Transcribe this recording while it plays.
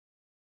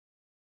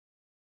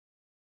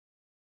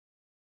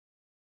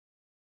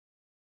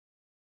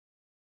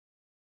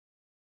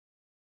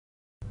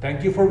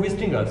Thank you for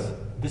visiting us.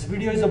 This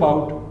video is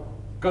about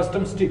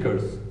custom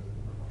stickers.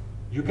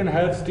 You can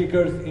have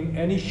stickers in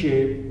any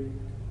shape,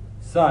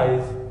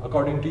 size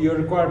according to your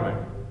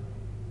requirement,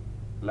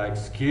 like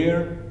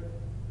square,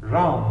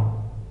 round,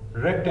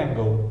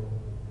 rectangle,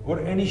 or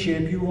any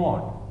shape you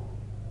want.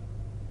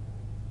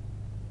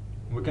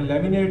 We can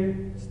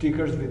laminate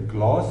stickers with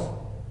gloss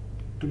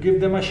to give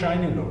them a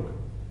shiny look,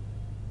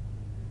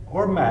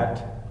 or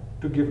matte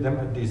to give them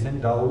a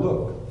decent dull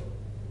look.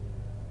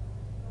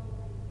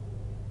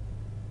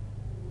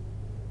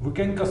 We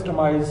can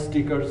customize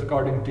stickers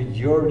according to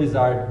your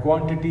desired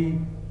quantity,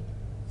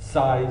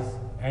 size,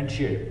 and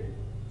shape.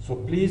 So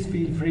please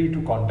feel free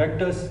to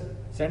contact us,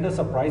 send us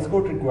a price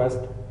quote request,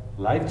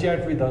 live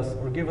chat with us,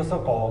 or give us a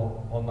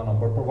call on the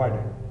number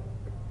provided.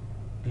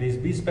 Please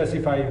be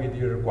specified with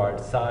your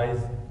required size,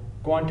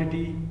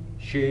 quantity,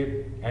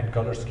 shape, and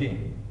color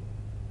scheme.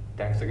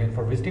 Thanks again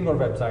for visiting our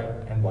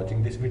website and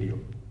watching this video.